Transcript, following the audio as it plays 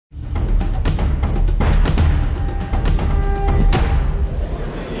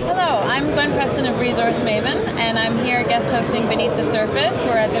Resource Maven, and I'm here guest hosting Beneath the Surface.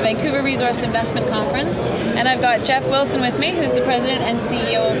 We're at the Vancouver Resource Investment Conference, and I've got Jeff Wilson with me, who's the president and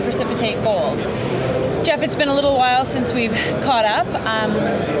CEO of Precipitate Gold. Jeff, it's been a little while since we've caught up.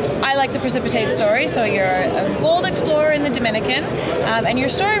 I like the Precipitate story. So you're a gold explorer in the Dominican, and your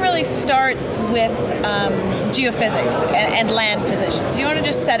story really starts with geophysics and land positions. Do you want to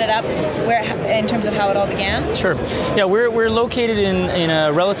just set it up in terms of how it all began? Sure. Yeah, we're located in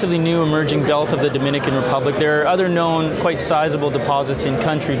a relatively new emerging belt of the Dominican Republic. There are other known quite sizable deposits in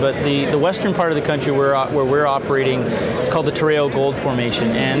country, but the western part of the country where we're operating is called the Tireo Gold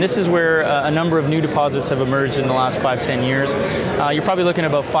Formation, and this is where a number of new deposits have emerged in the last 5-10 years. You're probably looking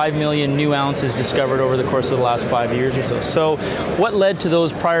at about 5 million new ounces discovered over the course of the last 5 years or so. So what led to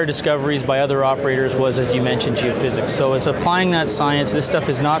those prior discoveries by other operators was, as you mentioned, geophysics. So it's applying that science. This stuff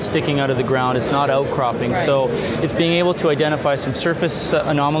is not sticking out of the ground. It's not outcropping. Right. So it's being able to identify some surface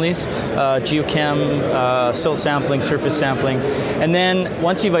anomalies, geochem, silt sampling, surface sampling, and then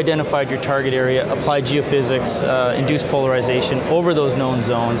once you've identified your target area, apply geophysics, induced polarization over those known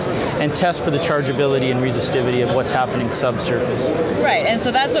zones, and test for the chargeability and resistivity of what's happening subsurface. Right, and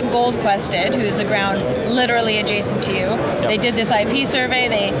so that's what GoldQuest did, who's the ground literally adjacent to you. Yep. They did this IP survey,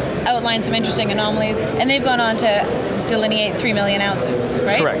 they outlined some interesting anomalies, and they've gone on to delineate 3 million ounces,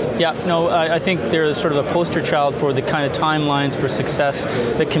 right? Correct. Yeah, no, I think they're sort of a poster child for the kind of timelines for success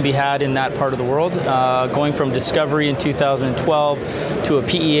that can be had in that part of the world. Going from discovery in 2012 to a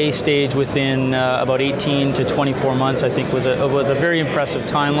PEA stage within about 18 to 24 months, I think was a very impressive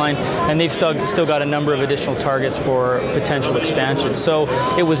timeline, and they've still got a number of additional targets for potential expansion. So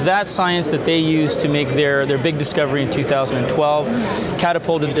it was that science that they used to make their big discovery in 2012,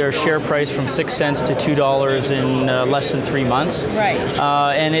 catapulted their share price from 6 cents to $2 in less than 3 months. Right.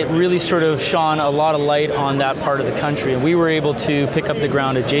 And it really sort of shone a lot of light on that part of the country. And we were able to pick up the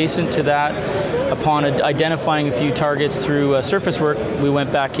ground adjacent to that. Upon identifying a few targets through surface work, we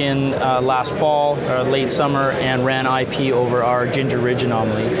went back in last fall, late summer, and ran IP over our Ginger Ridge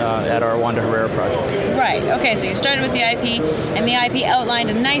anomaly at our Wanda Herrera project. Right, okay, so you started with the IP, and the IP outlined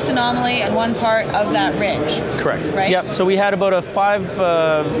a nice anomaly in one part of that ridge. Correct. Right? Yep, so we had about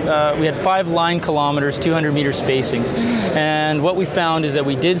we had 5 line kilometers, 200 meter spacings, and what we found is that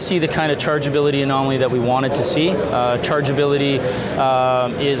we did see the kind of chargeability anomaly that we wanted to see. Chargeability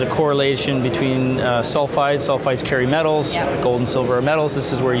is a correlation between sulfides. Sulfides carry metals, yep. Gold and silver are metals.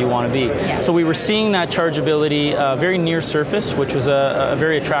 This is where you want to be. Yes. So we were seeing that chargeability very near surface, which was a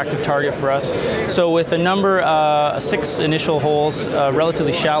very attractive target for us. So with a number, 6 initial holes,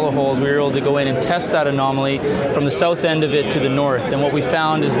 relatively shallow holes, we were able to go in and test that anomaly from the south end of it to the north. And what we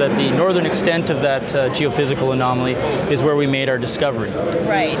found is that the northern extent of that geophysical anomaly is where we made our discovery.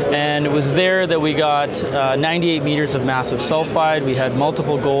 Right. And it was there that we got 98 meters of massive sulfide. We had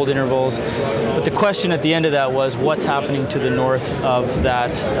multiple gold intervals. But the question at the end of that was, what's happening to the north of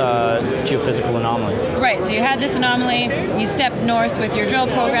that geophysical anomaly? Right, so you had this anomaly, you stepped north with your drill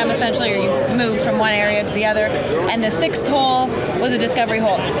program essentially, or you moved from one area to the other, and the 6th hole was a discovery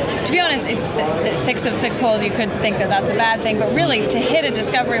hole. To be honest, the 6th of 6 holes, you could think that that's a bad thing, but really to hit a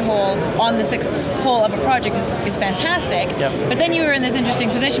discovery hole on the 6th hole of a project is fantastic. Yep. But then you were in this interesting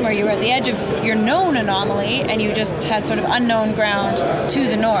position where you were at the edge of your known anomaly and you just had sort of unknown ground to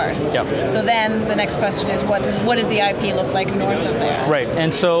the north. Yep. So then the next question is, what does the IP look like north of there? Right,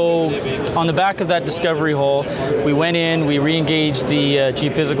 and so on the back of that discovery hole, we went in, we re-engaged the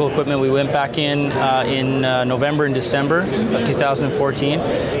geophysical equipment. We went back in November and December of 2014,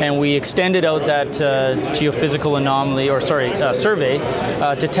 and we extended out that geophysical anomaly, survey,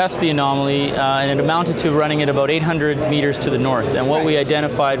 to test the anomaly, and it amounted to running at about 800 meters to the north. And what we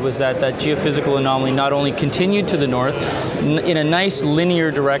identified was that geophysical anomaly not only continued to the north in a nice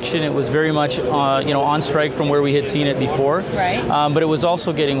linear direction. It was very much on strike from where we had seen it before. Right. But it was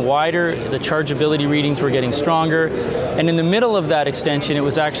also getting wider. The chargeability readings were getting stronger. And in the middle of that extension, it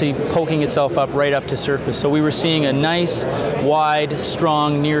was actually poking itself up right up to surface. So we were seeing a nice, wide,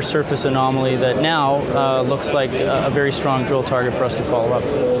 strong, near-surface anomaly that now looks like a very strong drill target for us to follow up.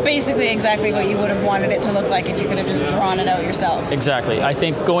 Basically exactly what you would have wanted it to look like if you could have just drawn it out yourself. Exactly. I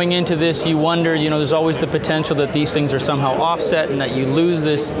think going into this, you wonder, there's always the potential that these things are somehow offset and that you lose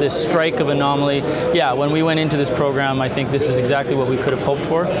this strike of anomaly. Yeah, when we went into this program, I think this is exactly what we could have hoped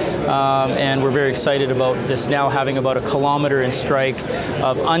for. And we're very excited about this now having about a kilometer in strike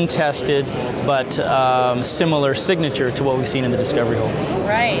of untested but similar signature to what we've seen in the discovery hole.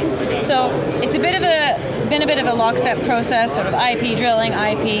 Right. So it's been a bit of a lockstep process, sort of IP drilling,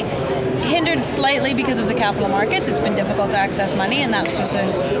 IP. hindered slightly because of the capital markets. It's been difficult to access money, and that's just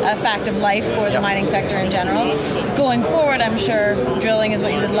a fact of life for the mining sector in general. Going forward, I'm sure drilling is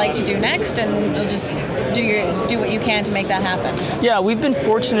what you would like to do next, and you'll just do what you can to make that happen. Yeah, we've been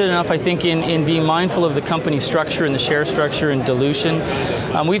fortunate enough, I think, in being mindful of the company structure and the share structure and dilution.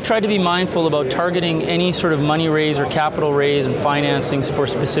 We've tried to be mindful about targeting any sort of money raise or capital raise and financings for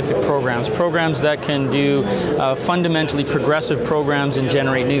specific programs that can do fundamentally progressive programs and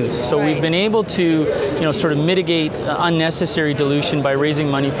generate news. So we've been able to, sort of mitigate unnecessary dilution by raising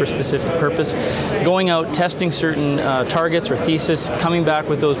money for specific purpose, going out, testing certain targets or thesis, coming back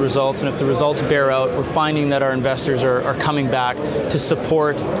with those results, and if the results bear out, we're finding that our investors are coming back to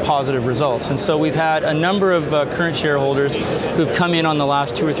support positive results. And so we've had a number of current shareholders who've come in on the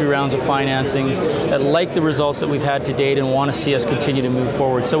last 2 or 3 rounds of financings that like the results that we've had to date and want to see us continue to move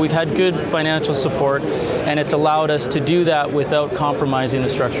forward. So we've had good financial support, and it's allowed us to do that without compromising the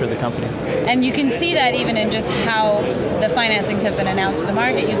structure of the company. And you can see that even in just how the financings have been announced to the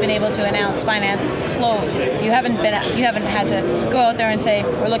market. You've been able to announce finance closes. You haven't had to go out there and say,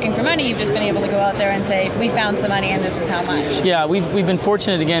 we're looking for money. You've just been able to go out there and say, we found some money and this is how much. Yeah, we've been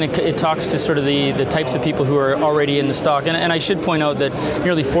fortunate. Again, it talks to sort of the types of people who are already in the stock. And I should point out that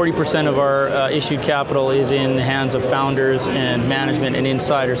nearly 40% of our issued capital is in the hands of founders and management and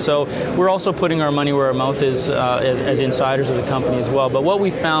insiders. So we're also putting our money where our mouth is as insiders of the company as well. But what we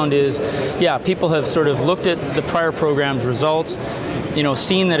found is, people have sort of looked at the prior program's results,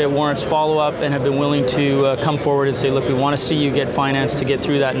 seen that it warrants follow-up, and have been willing to come forward and say, look, we want to see you get financed to get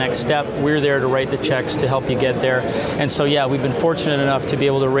through that next step. We're there to write the checks to help you get there. And so, we've been fortunate enough to be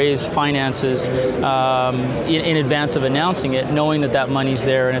able to raise finances in advance of announcing it, knowing that money's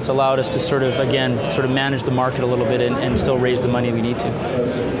there, and it's allowed us to sort of manage the market a little bit and still raise the money we need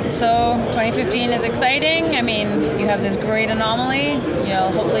to. So 2015 is exciting. I mean, you have this great anomaly.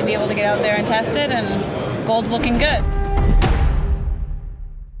 You'll hopefully be able to get out there and test it, and gold's looking good.